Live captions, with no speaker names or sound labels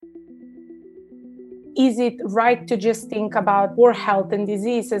is it right to just think about poor health and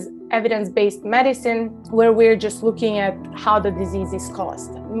disease as evidence-based medicine, where we're just looking at how the disease is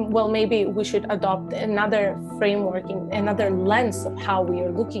caused? Well, maybe we should adopt another framework, another lens of how we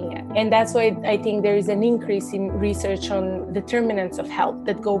are looking at. And that's why I think there is an increase in research on determinants of health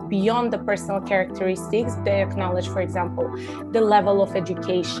that go beyond the personal characteristics. They acknowledge, for example, the level of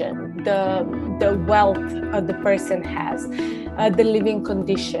education, the wealth the person has, the living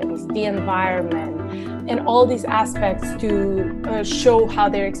conditions, the environment, and all these aspects to show how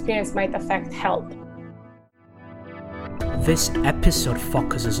their experience might affect health. This episode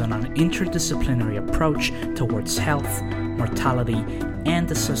focuses on an interdisciplinary approach towards health, mortality, and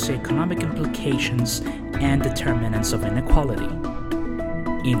the socioeconomic implications and determinants of inequality.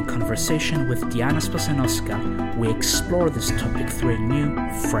 In conversation with Dijana Spasenoska, we explore this topic through a new,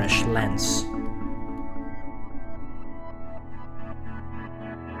 fresh lens.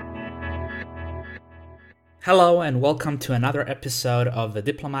 Hello and welcome to another episode of the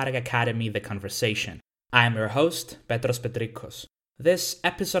Diplomatic Academy, The Conversation. I am your host, Petros Petrikos. This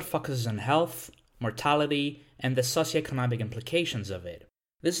episode focuses on health, mortality, and the socioeconomic implications of it.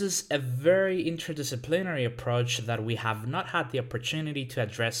 This is a very interdisciplinary approach that we have not had the opportunity to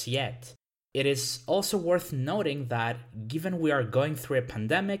address yet. It is also worth noting that, given we are going through a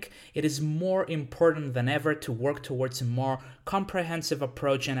pandemic, it is more important than ever to work towards a more comprehensive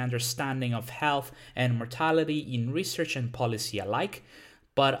approach and understanding of health and mortality in research and policy alike,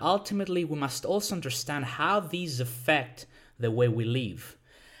 but ultimately we must also understand how these affect the way we live.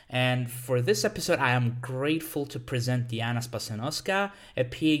 And for this episode, I am grateful to present Dijana Spasenoska, a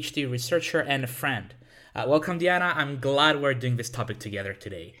PhD researcher and a friend. Welcome, Dijana. I'm glad we're doing this topic together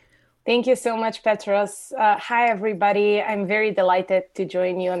today. Thank you so much, Petros. Hi, everybody. I'm very delighted to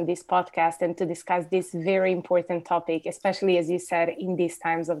join you on this podcast and to discuss this very important topic, especially, as you said, in these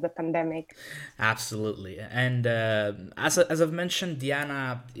times of the pandemic. Absolutely. And as I've mentioned,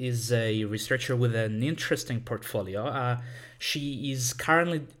 Dijana is a researcher with an interesting portfolio. She is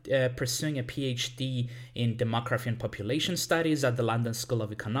currently pursuing a PhD in Demography and Population Studies at the London School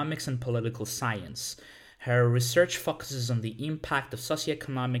of Economics and Political Science. Her research focuses on the impact of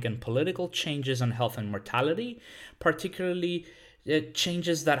socioeconomic and political changes on health and mortality, particularly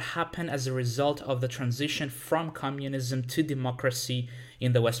changes that happen as a result of the transition from communism to democracy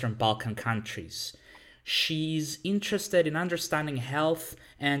in the Western Balkan countries. She's interested in understanding health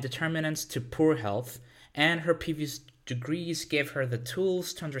and determinants to poor health, and her previous degrees gave her the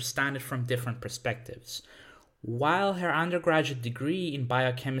tools to understand it from different perspectives. While her undergraduate degree in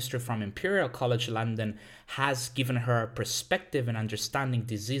biochemistry from Imperial College London has given her a perspective in understanding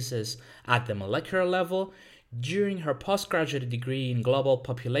diseases at the molecular level, during her postgraduate degree in global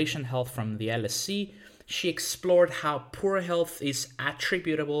population health from the LSE, she explored how poor health is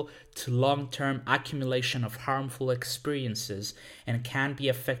attributable to long-term accumulation of harmful experiences and can be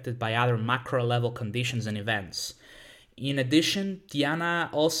affected by other macro-level conditions and events. In addition, Dijana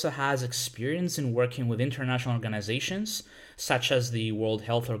also has experience in working with international organizations such as the World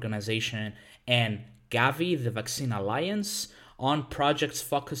Health Organization and Gavi, the Vaccine Alliance, on projects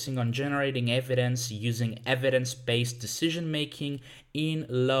focusing on generating evidence using evidence-based decision-making in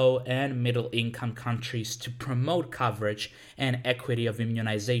low and middle-income countries to promote coverage and equity of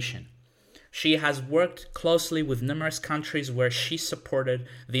immunization. She has worked closely with numerous countries where she supported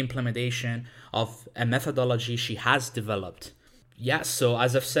the implementation of a methodology she has developed. Yeah, so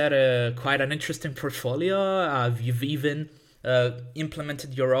as I've said, quite an interesting portfolio. You've even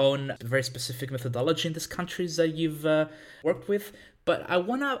implemented your own very specific methodology in these countries that you've worked with. But I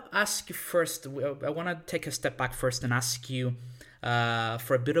want to ask you first, I want to take a step back first and ask you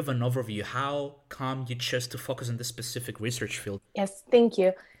for a bit of an overview. How come you chose to focus on this specific research field? Yes, thank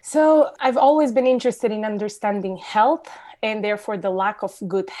you. So I've always been interested in understanding health and therefore the lack of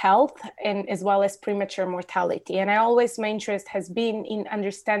good health, and as well as premature mortality. And my interest has been in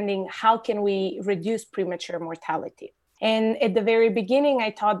understanding how can we reduce premature mortality. And at the very beginning,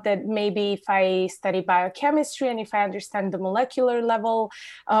 I thought that maybe if I study biochemistry and if I understand the molecular level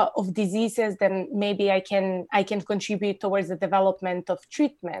of diseases, then maybe I can contribute towards the development of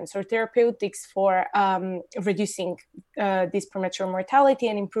treatments or therapeutics for reducing this premature mortality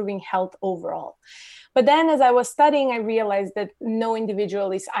and improving health overall. But then as I was studying, I realized that no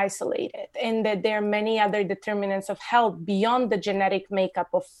individual is isolated and that there are many other determinants of health beyond the genetic makeup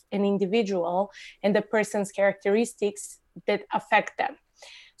of an individual and the person's characteristics that affect them.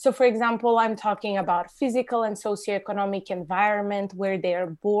 So for example, I'm talking about physical and socioeconomic environment, where they are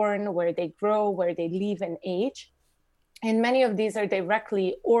born, where they grow, where they live and age. And many of these are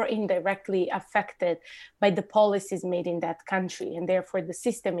directly or indirectly affected by the policies made in that country and therefore the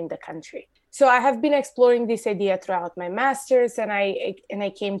system in the country. So I have been exploring this idea throughout my master's, and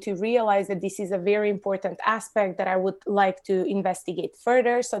I came to realize that this is a very important aspect that I would like to investigate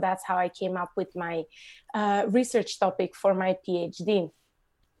further. So that's how I came up with my research topic for my PhD.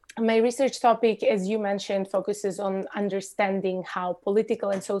 My research topic, as you mentioned, focuses on understanding how political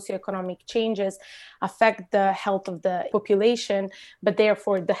and socioeconomic changes affect the health of the population, but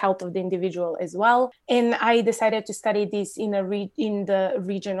therefore the health of the individual as well. And I decided to study this in the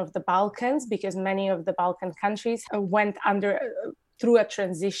region of the Balkans, because many of the Balkan countries went through a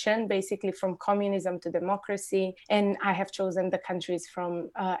transition, basically from communism to democracy. And I have chosen the countries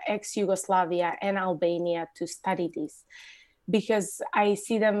from ex-Yugoslavia and Albania to study this, because I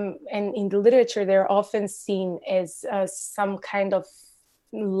see them, and in the literature, they're often seen as some kind of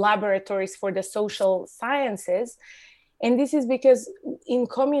laboratories for the social sciences. And this is because in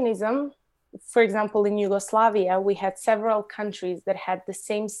communism, for example, in Yugoslavia, we had several countries that had the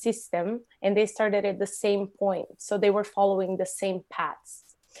same system, and they started at the same point. So they were following the same paths.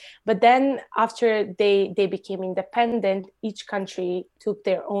 But then after they became independent, each country took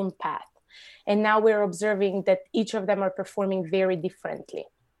their own path. And now we're observing that each of them are performing very differently.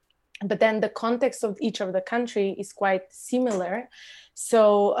 But then the context of each of the country is quite similar.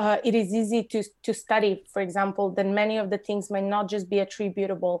 So it is easy to study, for example, that many of the things might not just be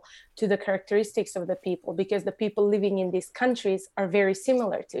attributable to the characteristics of the people, because the people living in these countries are very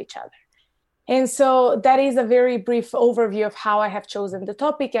similar to each other. And so that is a very brief overview of how I have chosen the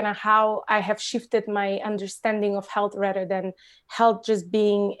topic and how I have shifted my understanding of health, rather than health just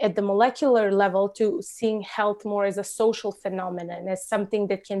being at the molecular level, to seeing health more as a social phenomenon, as something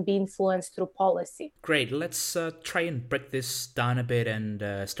that can be influenced through policy. Great. Let's try and break this down a bit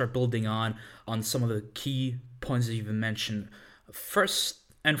and start building on some of the key points that you've mentioned. First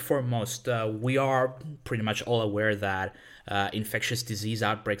and foremost, we are pretty much all aware that infectious disease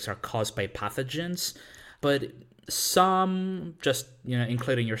outbreaks are caused by pathogens, but some, just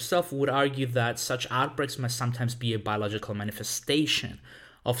including yourself, would argue that such outbreaks must sometimes be a biological manifestation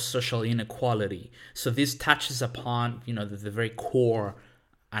of social inequality. So this touches upon the very core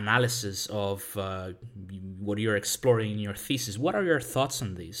analysis of what you're exploring in your thesis. What are your thoughts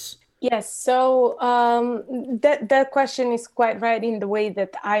on these? Yes, so that question is quite right in the way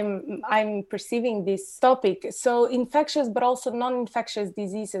that I'm perceiving this topic. So infectious, but also non-infectious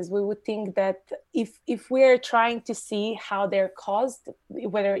diseases, we would think that if we're trying to see how they're caused,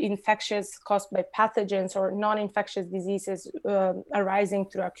 whether infectious caused by pathogens or non-infectious diseases arising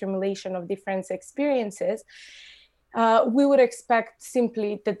through accumulation of different experiences, we would expect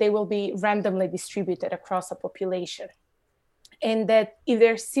simply that they will be randomly distributed across a population. And that if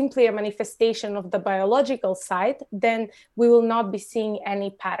there's simply a manifestation of the biological side, then we will not be seeing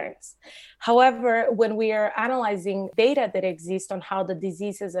any patterns. However, when we are analyzing data that exist on how the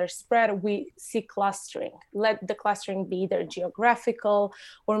diseases are spread, we see clustering. Let the clustering be either geographical,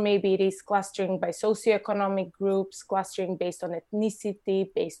 or maybe it is clustering by socioeconomic groups, clustering based on ethnicity,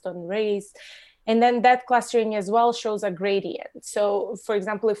 based on race. And then that clustering as well shows a gradient. So, for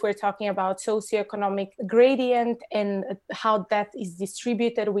example, if we're talking about socioeconomic gradient and how that is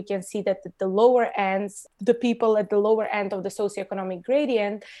distributed, we can see that at the lower ends, the people at the lower end of the socioeconomic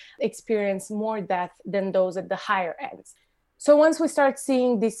gradient experience more death than those at the higher ends. So once we start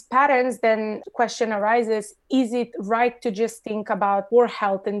seeing these patterns, then the question arises, is it right to just think about poor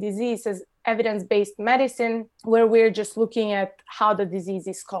health and disease as evidence-based medicine, where we're just looking at how the disease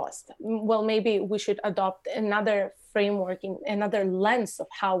is caused? Well, maybe we should adopt another framework, in another lens of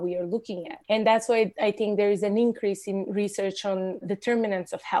how we are looking at. And that's why I think there is an increase in research on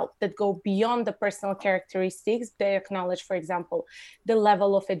determinants of health that go beyond the personal characteristics. They acknowledge, for example, the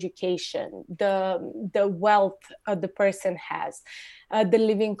level of education, the wealth the person has, the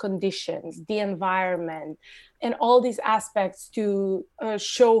living conditions, the environment, and all these aspects to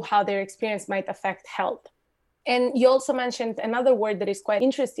show how their experience might affect health. And you also mentioned another word that is quite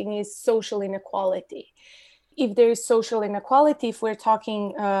interesting, is social inequality. If there is social inequality, if we're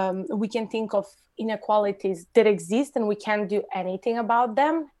talking, we can think of inequalities that exist and we can't do anything about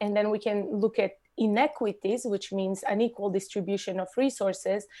them. And then we can look at inequities, which means unequal distribution of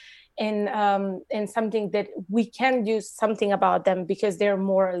resources, and something that we can do something about them because they're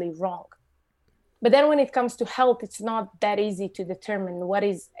morally wrong. But then when it comes to health, it's not that easy to determine what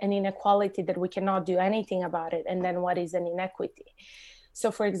is an inequality that we cannot do anything about it, and then what is an inequity. So,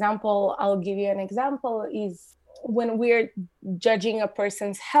 for example, I'll give you an example, is when we're judging a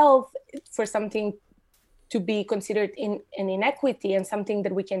person's health for something to be considered an inequity and something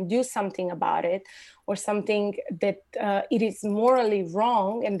that we can do something about it, or something that it is morally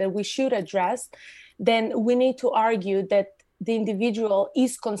wrong and that we should address, then we need to argue that the individual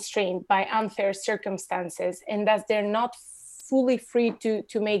is constrained by unfair circumstances, and that they're not fully free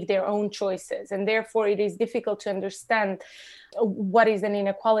to make their own choices. And therefore, it is difficult to understand what is an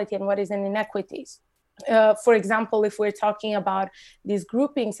inequality and what is an inequities. For example, if we're talking about these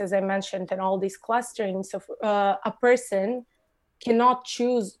groupings, as I mentioned, and all these clusterings of a person cannot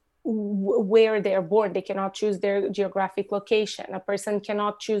choose where they're born. They cannot choose their geographic location. A person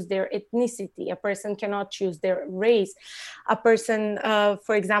cannot choose their ethnicity. A person cannot choose their race. A person,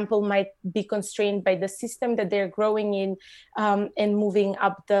 for example, might be constrained by the system that they're growing in and moving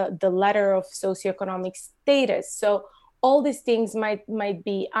up the ladder of socioeconomic status. So all these things might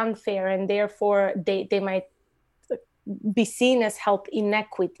be unfair, and therefore they might be seen as health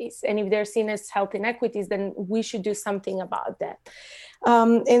inequities. And if they're seen as health inequities, then we should do something about that.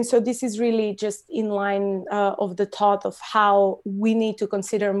 And so this is really just in line of the thought of how we need to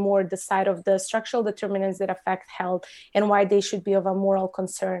consider more the side of the structural determinants that affect health and why they should be of a moral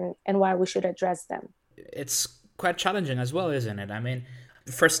concern and why we should address them. It's quite challenging as well, isn't it? I mean,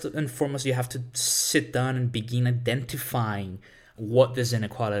 first and foremost, you have to sit down and begin identifying what these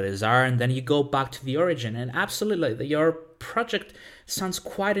inequalities are, and then you go back to the origin. And absolutely, your project sounds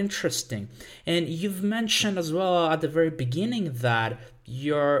quite interesting. And you've mentioned as well at the very beginning that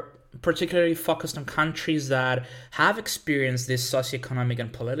you're particularly focused on countries that have experienced these socioeconomic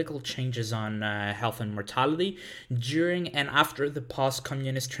and political changes on health and mortality during and after the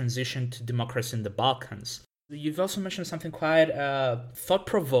post-communist transition to democracy in the Balkans. You've also mentioned something quite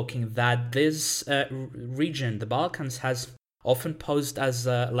thought-provoking, that this region, the Balkans, has often posed as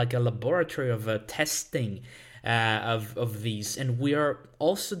like a laboratory of testing of these. And we are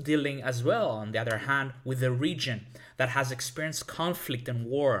also dealing as well, on the other hand, with a region that has experienced conflict and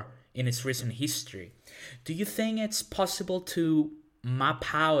war in its recent history. Do you think it's possible to map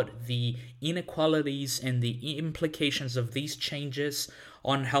out the inequalities and the implications of these changes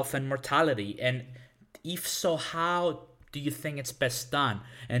on health and mortality? And if so, how do you think it's best done?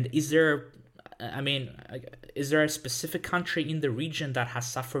 And is there a specific country in the region that has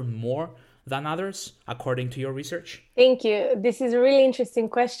suffered more than others, according to your research? Thank you. This is a really interesting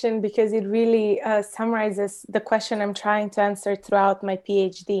question because it really summarizes the question I'm trying to answer throughout my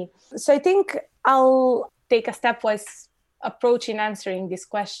PhD. So I think I'll take a stepwise approach in answering this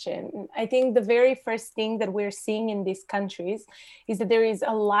question. I think the very first thing that we're seeing in these countries is that there is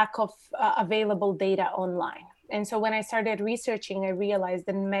a lack of available data online. And so when I started researching, I realized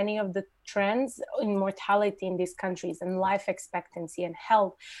that many of the trends in mortality in these countries and life expectancy and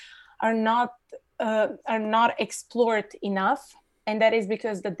health are not explored enough. And that is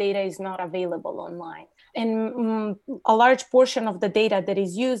because the data is not available online. And a large portion of the data that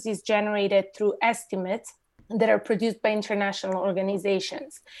is used is generated through estimates that are produced by international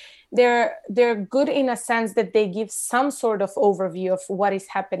organizations. They're good in a sense that they give some sort of overview of what is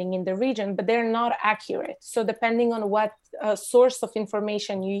happening in the region, but they're not accurate. So depending on what source of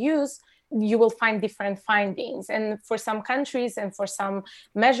information you use, you will find different findings. And for some countries and for some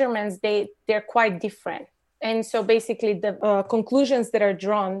measurements, they're quite different. And so basically the conclusions that are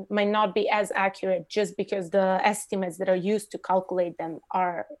drawn might not be as accurate just because the estimates that are used to calculate them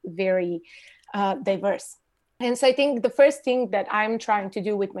are very diverse. And so I think the first thing that I'm trying to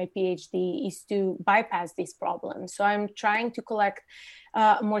do with my PhD is to bypass this problem. So I'm trying to collect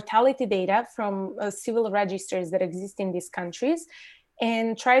mortality data from civil registers that exist in these countries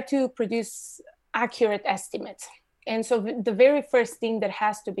and try to produce accurate estimates. And so the very first thing that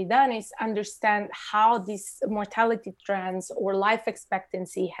has to be done is understand how these mortality trends or life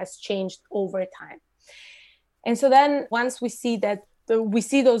expectancy has changed over time. And so then once we see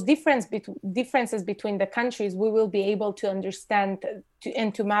those differences between the countries, we will be able to understand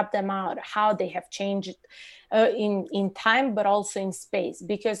and to map them out, how they have changed in time, but also in space.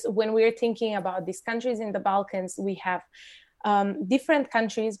 Because when we're thinking about these countries in the Balkans, we have different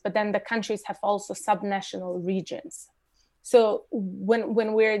countries, but then the countries have also subnational regions. So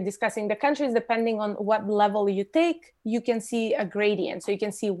when we're discussing the countries, depending on what level you take, you can see a gradient. So you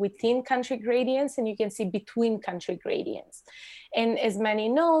can see within country gradients and you can see between country gradients. And as many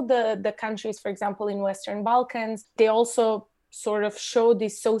know, the countries, for example, in Western Balkans, they also sort of show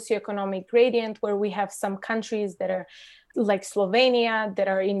this socioeconomic gradient where we have some countries that are like Slovenia that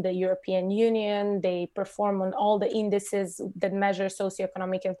are in the European Union. They perform on all the indices that measure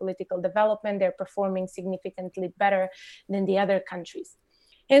socioeconomic and political development. They're performing significantly better than the other countries.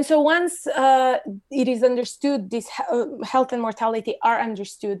 And so once it is understood, this health and mortality are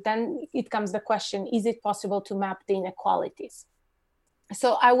understood, then it comes the question, is it possible to map the inequalities?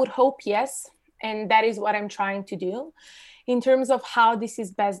 So I would hope yes, and that is what I'm trying to do. In terms of how this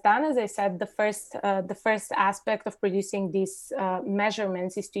is best done, as I said, the first aspect of producing these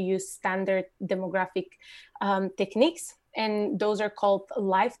measurements is to use standard demographic techniques. And those are called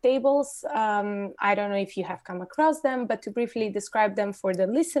life tables. I don't know if you have come across them, but to briefly describe them for the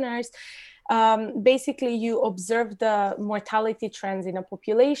listeners, basically you observe the mortality trends in a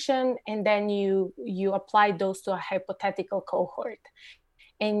population, and then you apply those to a hypothetical cohort.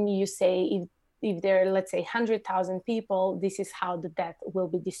 And you say, if there are, let's say, 100,000 people, this is how the death will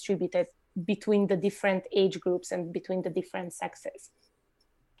be distributed between the different age groups and between the different sexes.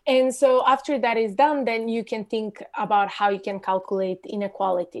 And so after that is done, then you can think about how you can calculate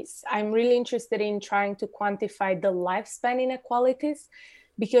inequalities. I'm really interested in trying to quantify the lifespan inequalities,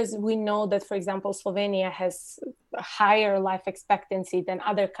 because we know that, for example, Slovenia has a higher life expectancy than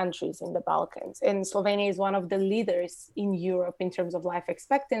other countries in the Balkans. And Slovenia is one of the leaders in Europe in terms of life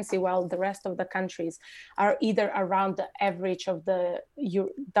expectancy, while the rest of the countries are either around the average of the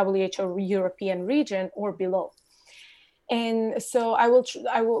WHO European region or below. And so I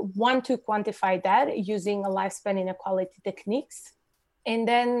will want to quantify that using a lifespan inequality techniques. And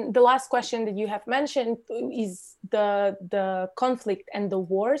then the last question that you have mentioned is the conflict and the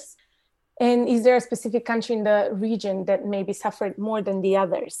wars. And is there a specific country in the region that maybe suffered more than the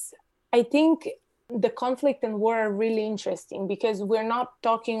others? I think the conflict and war are really interesting, because we're not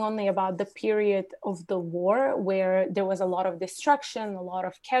talking only about the period of the war where there was a lot of destruction, a lot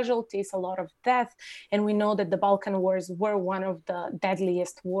of casualties, a lot of death. And we know that the Balkan Wars were one of the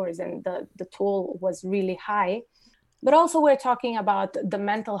deadliest wars, and the toll was really high. But also we're talking about the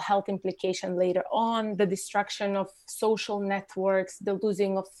mental health implication later on, the destruction of social networks, the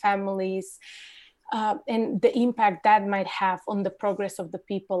losing of families, and the impact that might have on the progress of the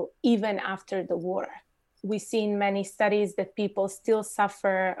people even after the war. We see in many studies that people still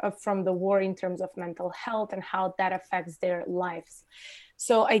suffer from the war in terms of mental health and how that affects their lives.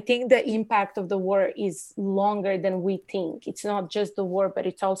 So I think the impact of the war is longer than we think. It's not just the war, but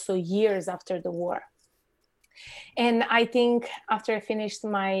it's also years after the war. And I think after I finished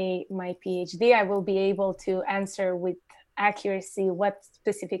my PhD, I will be able to answer with accuracy what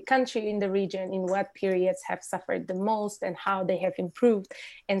specific country in the region, in what periods have suffered the most and how they have improved,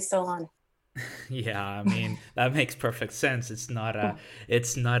 and so on. Yeah, I mean, that makes perfect sense. It's not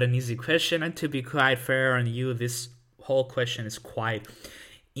an easy question, and to be quite fair on you, this whole question is quite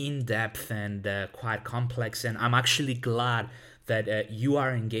in-depth and quite complex, and I'm actually glad that you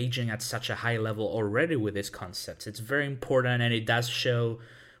are engaging at such a high level already with these concepts. It's very important, and it does show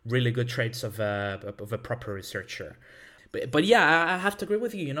really good traits of a proper researcher. But yeah, I have to agree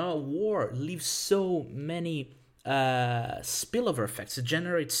with you. You know, war leaves so many spillover effects. It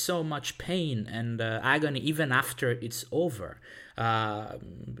generates so much pain and agony even after it's over.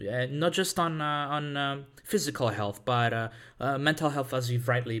 Not just on physical health, but mental health, as you've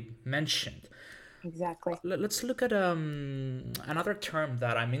rightly mentioned. Exactly. Let's look at another term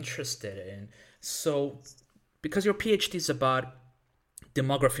that I'm interested in. So, because your PhD is about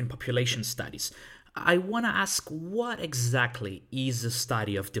demography and population studies, I want to ask, what exactly is the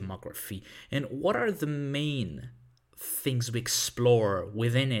study of demography, and what are the main things we explore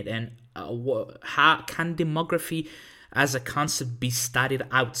within it, and how can demography as a concept be studied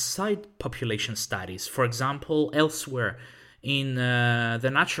outside population studies, for example, elsewhere in the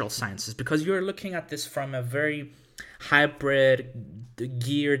natural sciences, because you're looking at this from a very hybrid,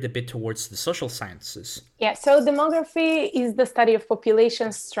 geared a bit towards the social sciences. Yeah, so demography is the study of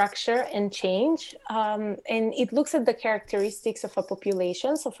population structure and change, and it looks at the characteristics of a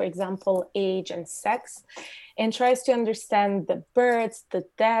population, so for example, age and sex, and tries to understand the births, the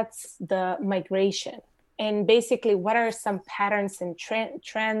deaths, the migration. And basically, what are some patterns and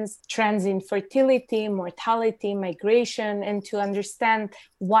trends in fertility, mortality, migration, and to understand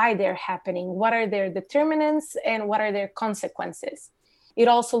why they're happening, what are their determinants, and what are their consequences. It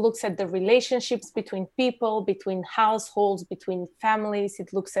also looks at the relationships between people, between households, between families.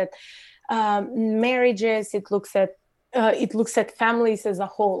 It looks at marriages. It looks at families as a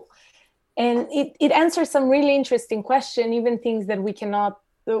whole. And it answers some really interesting questions, even things that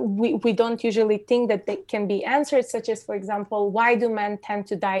we don't usually think that they can be answered, such as, for example, why do men tend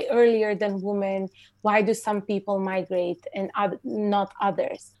to die earlier than women? Why do some people migrate and not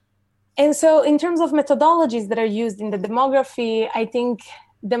others? And so in terms of methodologies that are used in the demography, I think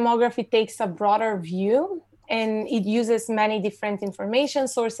demography takes a broader view and it uses many different information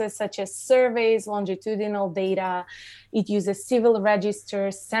sources such as surveys, longitudinal data. It uses civil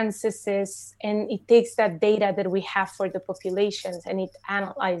registers, censuses, and it takes that data that we have for the populations and it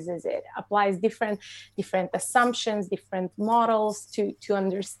analyzes it, applies different assumptions, different models to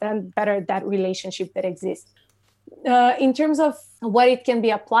understand better that relationship that exists. In terms of what it can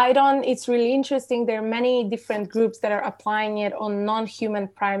be applied on, it's really interesting. There are many different groups that are applying it on non-human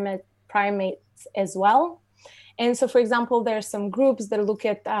primates as well. And so, for example, there are some groups that look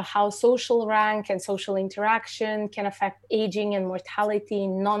at how social rank and social interaction can affect aging and mortality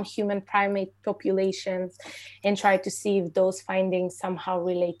in non-human primate populations and try to see if those findings somehow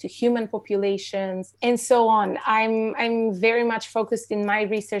relate to human populations and so on. I'm very much focused in my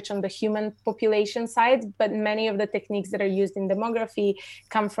research on the human population side, but many of the techniques that are used in demography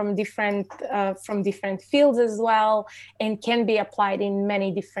come from different fields as well and can be applied in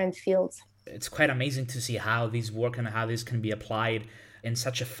many different fields. It's quite amazing to see how these work and how these can be applied in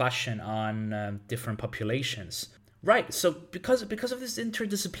such a fashion on different populations. Right. So because of this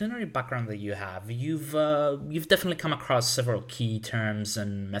interdisciplinary background that you have, you've definitely come across several key terms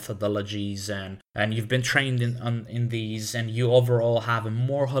and methodologies, and you've been trained in these, and you overall have a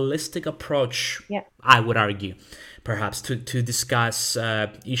more holistic approach. Yeah. I would argue, perhaps to discuss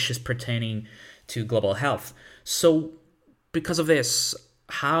issues pertaining to global health. So because of this,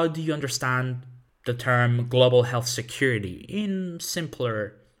 how do you understand the term global health security in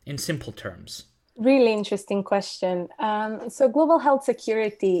simple terms? Really interesting question. So global health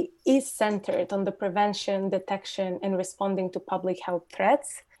security is centered on the prevention, detection, and responding to public health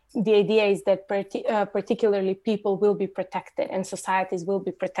threats. The idea is that particularly people will be protected and societies will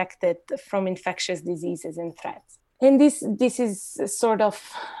be protected from infectious diseases and threats. And this is sort of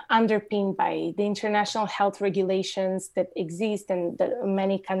underpinned by the international health regulations that exist and that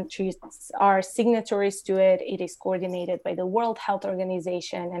many countries are signatories to it. It is coordinated by the World Health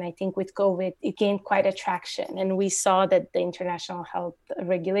Organization. And I think with COVID, it gained quite a traction. And we saw that the International Health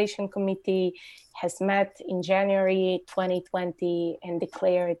Regulation Committee has met in January 2020 and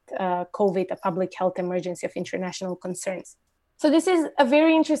declared COVID a public health emergency of international concerns. So this is a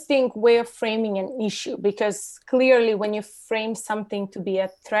very interesting way of framing an issue, because clearly when you frame something to be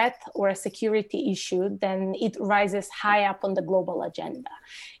a threat or a security issue, then it rises high up on the global agenda.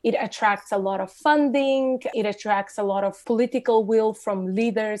 It attracts a lot of funding, it attracts a lot of political will from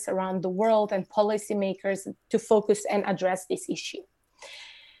leaders around the world and policymakers to focus and address this issue.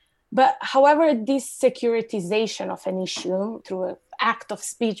 But however, this securitization of an issue through an act of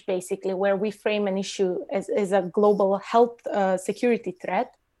speech, basically, where we frame an issue as a global health security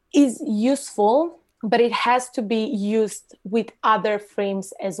threat, is useful, but it has to be used with other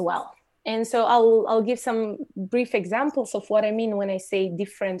frames as well. And so I'll give some brief examples of what I mean when I say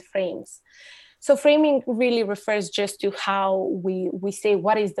different frames. So framing really refers just to how we say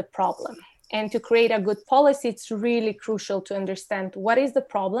what is the problem. And to create a good policy, it's really crucial to understand what is the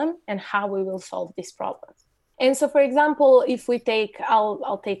problem and how we will solve this problem. And so, for example, if we take,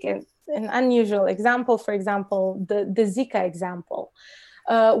 I'll take an unusual example, for example, the Zika example.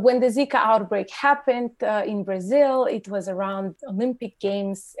 When the Zika outbreak happened in Brazil, it was around Olympic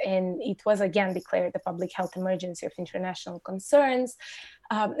Games, and it was again declared a public health emergency of international concerns.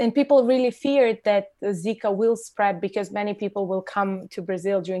 And people really feared that Zika will spread because many people will come to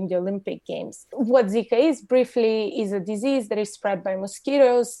Brazil during the Olympic Games. What Zika is, briefly, is a disease that is spread by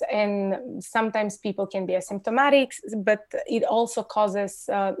mosquitoes, and sometimes people can be asymptomatic, but it also causes,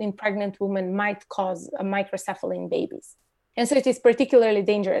 in pregnant women, might cause microcephaly in babies. And so it is particularly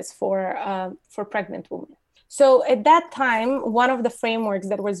dangerous for pregnant women. So at that time, one of the frameworks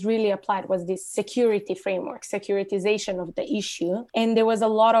that was really applied was this security framework, securitization of the issue. And there was a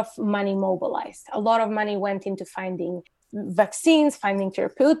lot of money mobilized. A lot of money went into finding vaccines, finding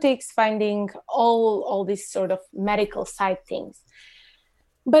therapeutics, finding all these sort of medical side things.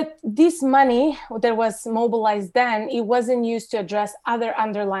 But this money that was mobilized then, it wasn't used to address other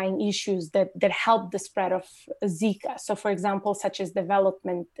underlying issues that helped the spread of Zika. So, for example, such as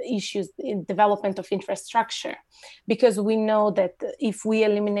development issues, development of infrastructure, because we know that if we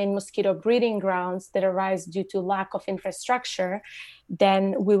eliminate mosquito breeding grounds that arise due to lack of infrastructure,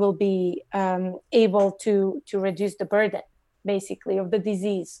 then we will be able to reduce the burden, basically, of the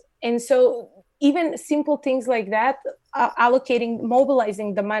disease. And so even simple things like that,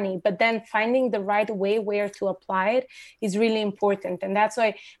 mobilizing the money, but then finding the right way where to apply it is really important. And that's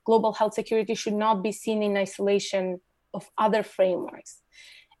why global health security should not be seen in isolation of other frameworks.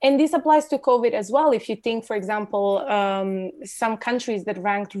 And this applies to COVID as well. If you think, for example, some countries that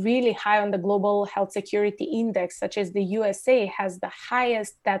ranked really high on the Global Health Security Index, such as the USA, has the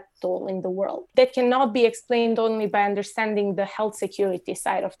highest death toll in the world. That cannot be explained only by understanding the health security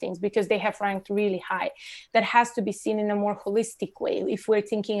side of things, because they have ranked really high. That has to be seen in a more holistic way. If we're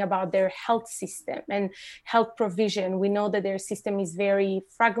thinking about their health system and health provision, we know that their system is very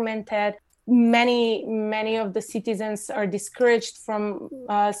fragmented. Many of the citizens are discouraged from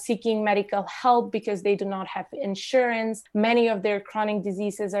seeking medical help because they do not have insurance. Many of their chronic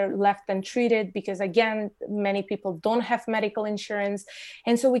diseases are left untreated because, again, many people don't have medical insurance.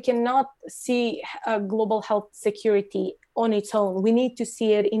 And so we cannot see global health security on its own. We need to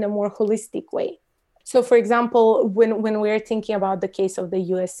see it in a more holistic way. So, for example, when we're thinking about the case of the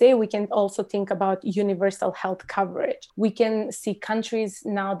USA, we can also think about universal health coverage. We can see countries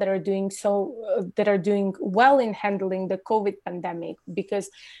now that are doing well in handling the COVID pandemic because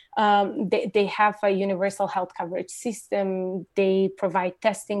they have a universal health coverage system. They provide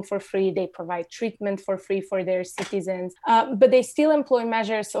testing for free. They provide treatment for free for their citizens. But they still employ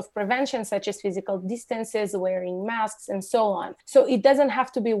measures of prevention, such as physical distances, wearing masks, and so on. So it doesn't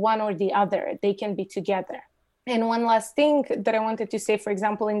have to be one or the other. They can be together. And one last thing that I wanted to say, for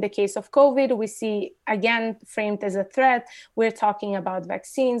example, in the case of COVID, we see, again, framed as a threat, we're talking about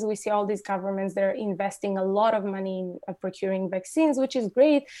vaccines. We see all these governments that are investing a lot of money in procuring vaccines, which is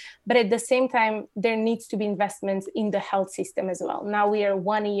great. But at the same time, there needs to be investments in the health system as well. Now we are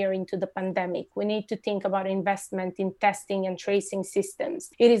 1 year into the pandemic. We need to think about investment in testing and tracing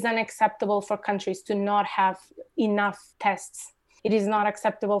systems. It is unacceptable for countries to not have enough tests. It is not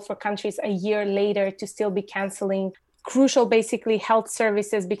acceptable for countries a year later to still be canceling crucial, basically, health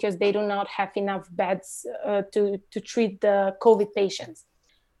services because they do not have enough beds to treat the COVID patients.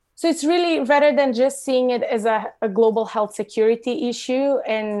 So it's really, rather than just seeing it as a global health security issue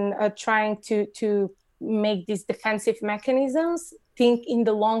and trying to make these defensive mechanisms, think in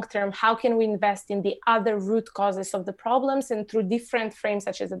the long term, how can we invest in the other root causes of the problems, and through different frames,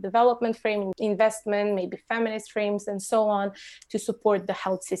 such as a development frame, investment, maybe feminist frames, and so on, to support the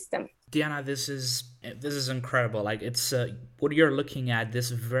health system. Dijana, this is incredible. Like, it's what you're looking at, this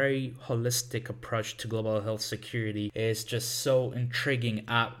very holistic approach to global health security is just so intriguing.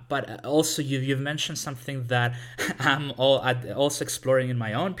 But also, you've mentioned something that I'm also exploring in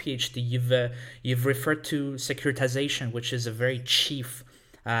my own PhD. You've referred to securitization, which is a very chief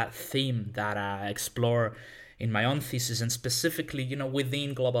theme that I explore in my own thesis, and specifically,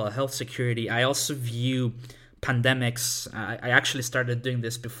 within global health security, I also view pandemics. I actually started doing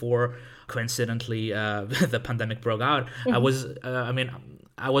this before, coincidentally, the pandemic broke out. Mm-hmm.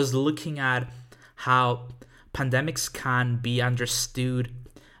 I was looking at how pandemics can be understood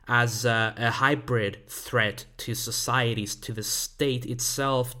as a hybrid threat to societies, to the state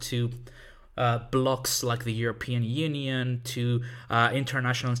itself, to blocks like the European Union, to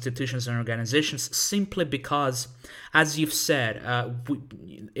international institutions and organizations, simply because, as you've said,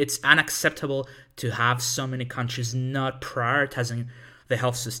 it's unacceptable to have so many countries not prioritizing the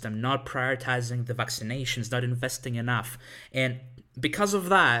health system, not prioritizing the vaccinations, not investing enough. And because of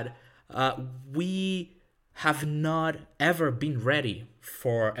that, we have not ever been ready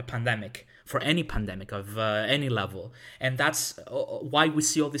for a pandemic, for any pandemic of any level. And that's why we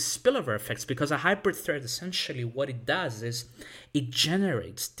see all these spillover effects, because a hybrid threat, essentially what it does is it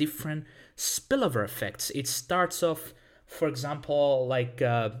generates different spillover effects. It starts off, for example, like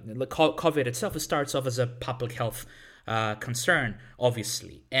COVID itself, it starts off as a public health concern,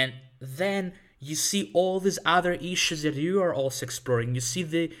 obviously. And then you see all these other issues that you are also exploring. You see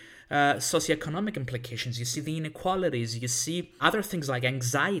the socioeconomic implications, you see the inequalities, you see other things like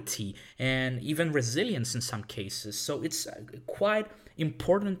anxiety and even resilience in some cases. So it's quite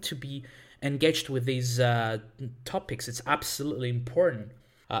important to be engaged with these topics. It's absolutely important.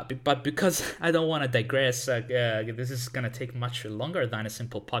 But because I don't want to digress, this is going to take much longer than a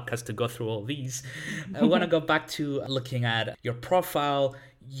simple podcast to go through all these. I want to go back to looking at your profile.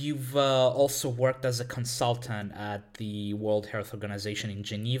 You've also worked as a consultant at the World Health Organization in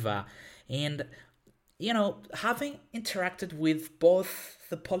Geneva. And, having interacted with both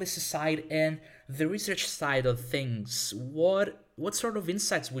the policy side and the research side of things, what sort of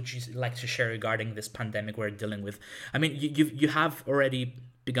insights would you like to share regarding this pandemic we're dealing with? I mean, you have already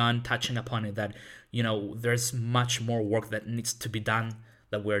begun touching upon it, that there's much more work that needs to be done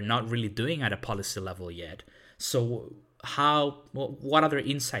that we're not really doing at a policy level yet. So what other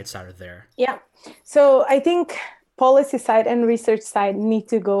insights are there? Yeah, so I think policy side and research side need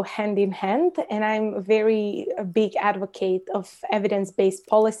to go hand in hand. And I'm a big advocate of evidence-based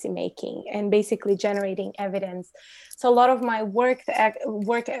policy making and basically generating evidence. So a lot of my work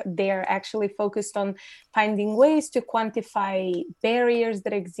there actually focused on finding ways to quantify barriers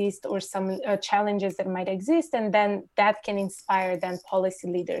that exist or some challenges that might exist. And then that can inspire then policy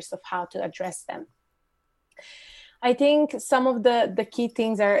leaders of how to address them. I think some of the key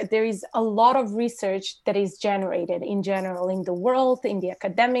things are there is a lot of research that is generated in general in the world, in the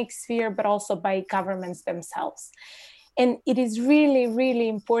academic sphere, but also by governments themselves. And it is really, really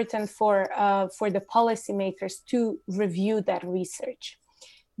important for the policymakers to review that research.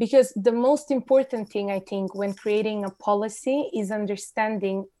 Because the most important thing, I think, when creating a policy is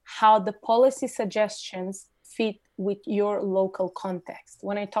understanding how the policy suggestions fit with your local context.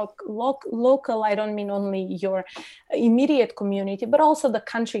 When I talk local, I don't mean only your immediate community, but also the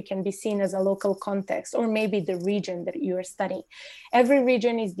country can be seen as a local context, or maybe the region that you are studying. Every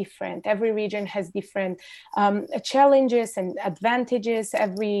region is different. Every region has different challenges and advantages.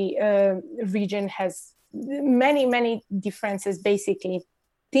 Every region has many, many differences, basically.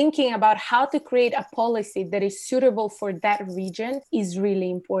 Thinking about how to create a policy that is suitable for that region is really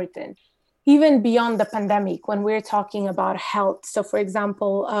important. Even beyond the pandemic, when we're talking about health. So for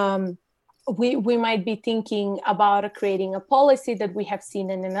example, we might be thinking about creating a policy that we have seen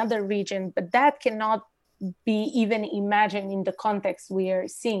in another region, but that cannot be even imagined in the context we are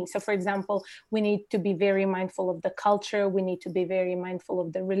seeing. So for example, we need to be very mindful of the culture. We need to be very mindful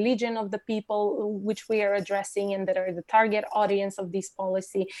of the religion of the people which we are addressing and that are the target audience of this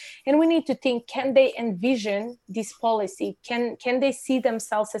policy. And we need to think, can they envision this policy? Can they see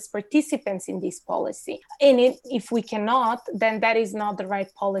themselves as participants in this policy? And if we cannot, then that is not the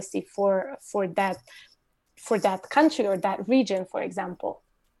right policy for that country or that region, for example.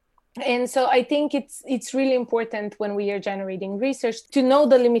 And so I think it's really important when we are generating research to know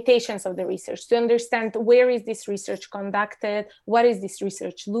the limitations of the research, to understand where is this research conducted, what is this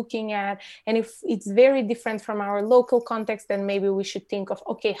research looking at. And if it's very different from our local context, then maybe we should think of,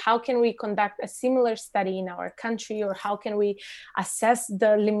 okay, how can we conduct a similar study in our country, or how can we assess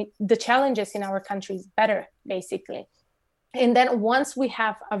the challenges in our countries better, basically. And then once we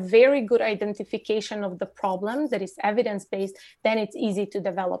have a very good identification of the problem that is evidence-based, then it's easy to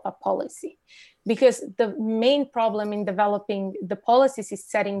develop a policy. Because the main problem in developing the policies is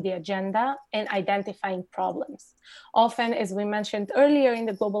setting the agenda and identifying problems. Often, as we mentioned earlier in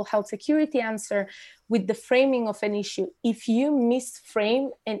the global health security answer, with the framing of an issue, if you misframe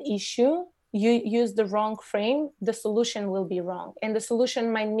an issue, you use the wrong frame, the solution will be wrong. And the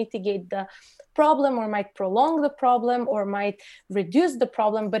solution might mitigate the problem, or might prolong the problem, or might reduce the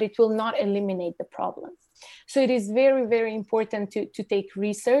problem, but it will not eliminate the problem. So it is very, very important to take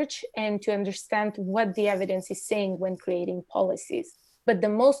research and to understand what the evidence is saying when creating policies. But the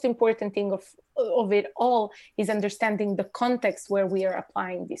most important thing of it all is understanding the context where we are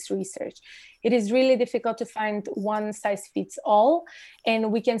applying this research. It is really difficult to find one size fits all,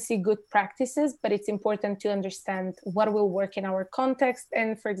 and we can see good practices, but it's important to understand what will work in our context.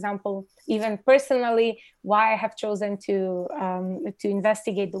 And for example, even personally, why I have chosen to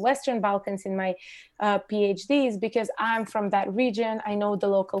investigate the Western Balkans in my PhD is because I'm from that region. I know the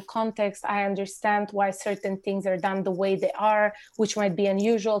local context. I understand why certain things are done the way they are, which might be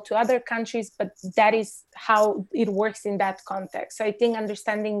unusual to other countries, but that is how it works in that context. So I think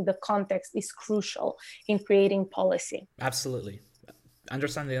understanding the context is crucial in creating policy. Absolutely.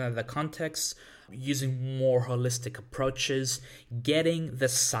 Understanding the context, using more holistic approaches, getting the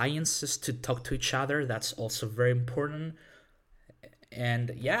sciences to talk to each other, that's also very important.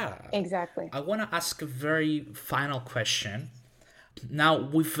 And yeah, exactly. I want to ask a very final question. Now,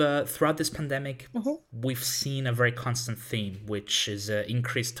 we've throughout this pandemic, we've seen a very constant theme, which is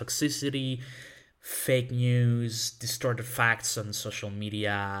increased toxicity, fake news, distorted facts on social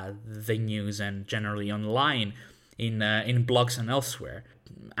media, the news, and generally online in blogs and elsewhere.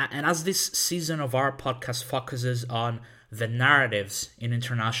 And as this season of our podcast focuses on the narratives in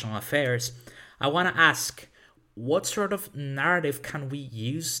international affairs, I want to ask, what sort of narrative can we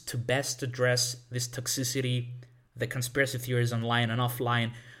use to best address this toxicity, the conspiracy theories online and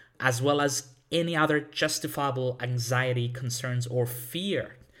offline, as well as any other justifiable anxiety, concerns, or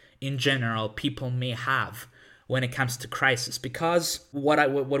fear in general people may have when it comes to crisis? Because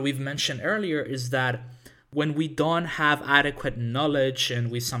what we've mentioned earlier is that when we don't have adequate knowledge and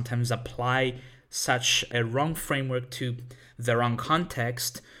we sometimes apply such a wrong framework to the wrong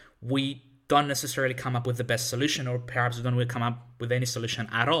context, we don't necessarily come up with the best solution, or perhaps we don't come up with any solution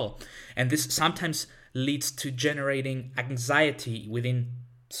at all. And this sometimes leads to generating anxiety within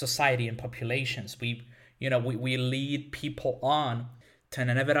society and populations. We we lead people on to an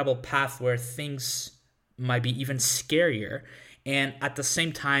inevitable path where things might be even scarier. And at the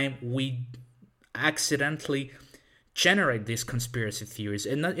same time, we accidentally generate these conspiracy theories.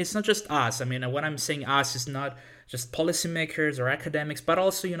 And it's not just us. I mean, when I'm saying us, is not just policymakers or academics, but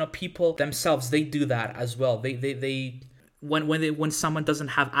also, people themselves. They do that as well. When someone doesn't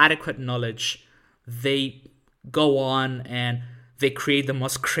have adequate knowledge, they go on and they create the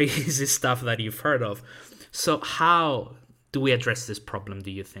most crazy stuff that you've heard of. So how do we address this problem,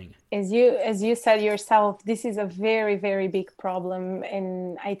 do you think? As you said yourself, this is a very, very big problem.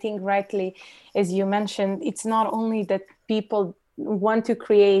 And I think rightly, as you mentioned, it's not only that people want to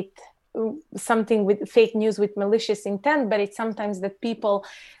create something with fake news with malicious intent, but it's sometimes that people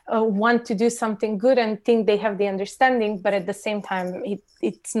want to do something good and think they have the understanding, but at the same time,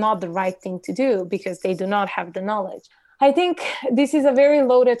 it's not the right thing to do because they do not have the knowledge. I think this is a very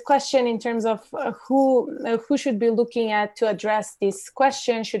loaded question in terms of who should be looking at to address this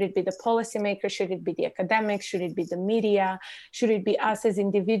question. Should it be the policymakers? Should it be the academics? Should it be the media? Should it be us as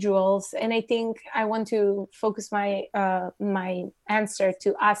individuals? And I think I want to focus my answer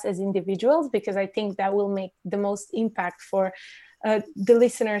to us as individuals, because I think that will make the most impact for the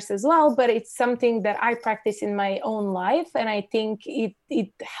listeners as well. But it's something that I practice in my own life, and I think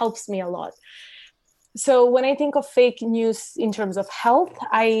it helps me a lot. So when I think of fake news in terms of health,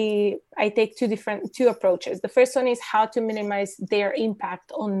 I take two approaches. The first one is how to minimize their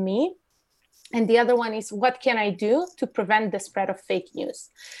impact on me. And the other one is what can I do to prevent the spread of fake news?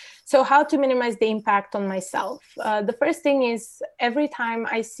 So how to minimize the impact on myself? The first thing is every time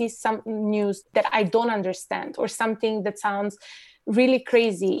I see some news that I don't understand or something that sounds really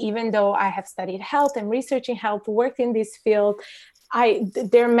crazy, even though I have studied health and researching health, worked in this field,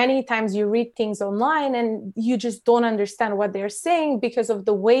 there are many times you read things online and you just don't understand what they're saying because of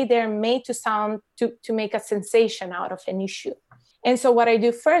the way they're made to sound to make a sensation out of an issue. And so what I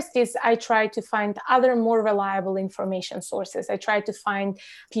do first is I try to find other more reliable information sources. I try to find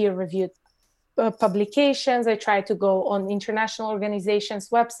peer-reviewed publications. I try to go on international organizations'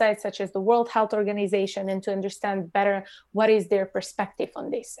 websites, such as the World Health Organization, and to understand better what is their perspective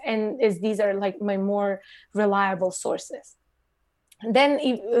on this. And as these are like my more reliable sources. Then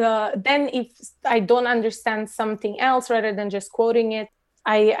if I don't understand something else, rather than just quoting it,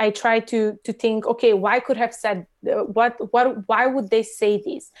 I try to think, okay, why could have said why would they say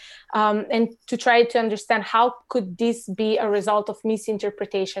this? And to try to understand how could this be a result of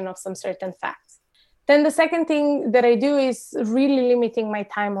misinterpretation of some certain facts. Then the second thing that I do is really limiting my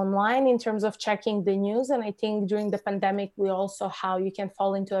time online in terms of checking the news. And I think during the pandemic, we also saw how you can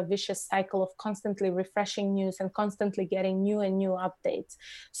fall into a vicious cycle of constantly refreshing news and constantly getting new and new updates.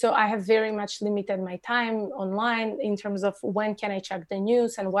 So I have very much limited my time online in terms of when can I check the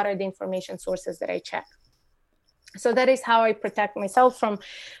news and what are the information sources that I check. So that is how I protect myself from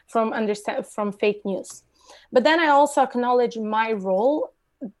fake news. But then I also acknowledge my role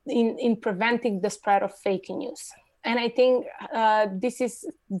in preventing the spread of fake news. And I think this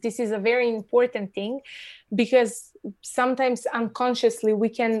is a very important thing, because sometimes unconsciously we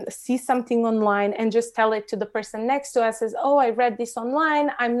can see something online and just tell it to the person next to us as, oh, I read this online,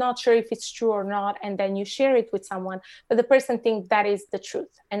 I'm not sure if it's true or not. And then you share it with someone, but the person thinks that is the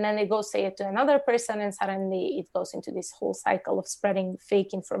truth. And then they go say it to another person, and suddenly it goes into this whole cycle of spreading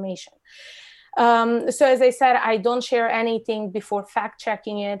fake information. So as I said, I don't share anything before fact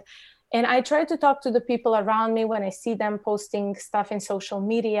checking it. And I try to talk to the people around me when I see them posting stuff in social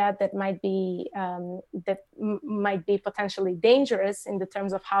media that might be potentially dangerous in the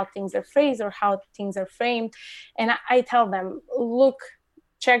terms of how things are phrased or how things are framed. And I tell them, look,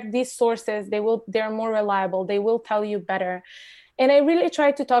 check these sources. They're more reliable. They will tell you better. And I really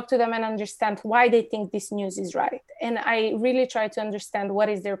try to talk to them and understand why they think this news is right. And I really try to understand what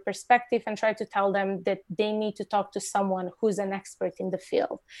is their perspective and try to tell them that they need to talk to someone who's an expert in the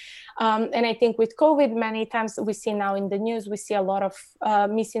field. And I think with COVID, many times we see now in the news, we see a lot of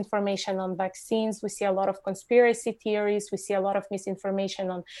misinformation on vaccines. We see a lot of conspiracy theories. We see a lot of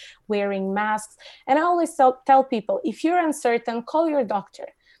misinformation on wearing masks. And I always tell people, if you're uncertain, call your doctor.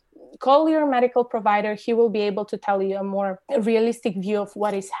 Call your medical provider. He will be able to tell you a more realistic view of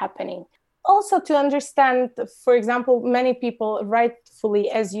what is happening. Also, to understand, for example, many people rightfully,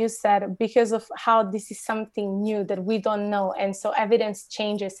 as you said, because of how this is something new that we don't know. And so evidence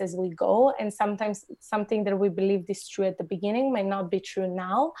changes as we go. And sometimes something that we believed is true at the beginning might not be true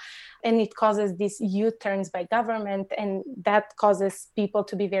now. And it causes these U-turns by government. And that causes people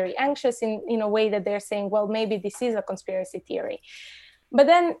to be very anxious in a way that they're saying, well, maybe this is a conspiracy theory. But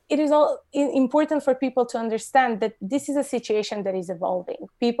then it is all important for people to understand that this is a situation that is evolving.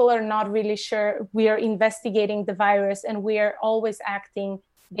 People are not really sure. We are investigating the virus, and we are always acting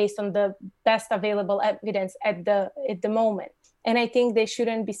based on the best available evidence at the moment. And I think they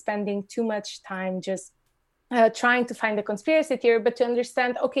shouldn't be spending too much time just trying to find a conspiracy theory, but to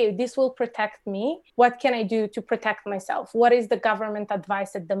understand, okay, this will protect me. What can I do to protect myself? What is the government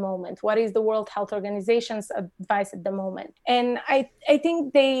advice at the moment? What is the World Health Organization's advice at the moment? And I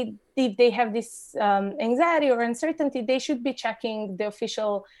think if they have this anxiety or uncertainty, they should be checking the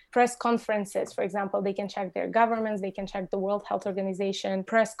official press conferences. For example, they can check their governments, they can check the World Health Organization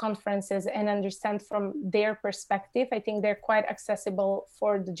press conferences and understand from their perspective. I think they're quite accessible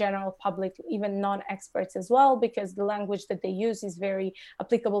for the general public, even non-experts as well, because the language that they use is very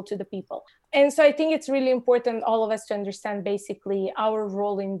applicable to the people. And so I think it's really important, all of us, to understand basically our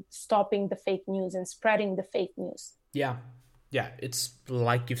role in stopping the fake news and spreading the fake news. Yeah, it's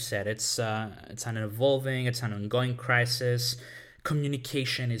like you've said, it's an evolving, it's an ongoing crisis.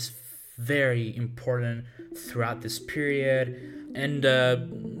 Communication is very important throughout this period, and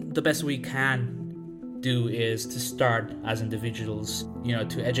the best we can do is to start as individuals,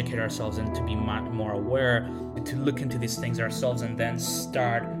 to educate ourselves and to be more aware, to look into these things ourselves, and then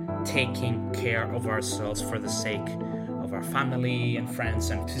start taking care of ourselves for the sake of our family and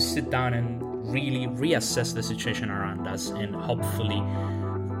friends, and to sit down and really reassess the situation around us, and hopefully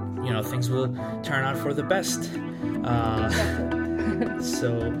things will turn out for the best.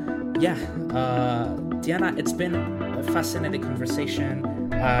 Dijana, it's been a fascinating conversation.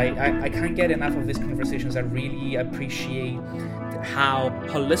 I can't get enough of these conversations. I really appreciate how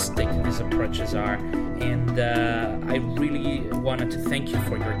holistic these approaches are, and I really wanted to thank you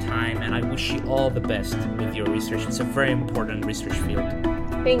for your time, and I wish you all the best with your research. It's a very important research field.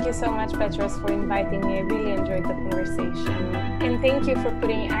 Thank you so much, Petros, for inviting me. I really enjoyed the conversation. And thank you for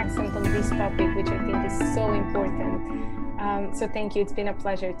putting accent on this topic, which I think is so important. So thank you. It's been a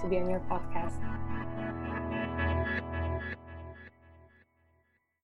pleasure to be on your podcast.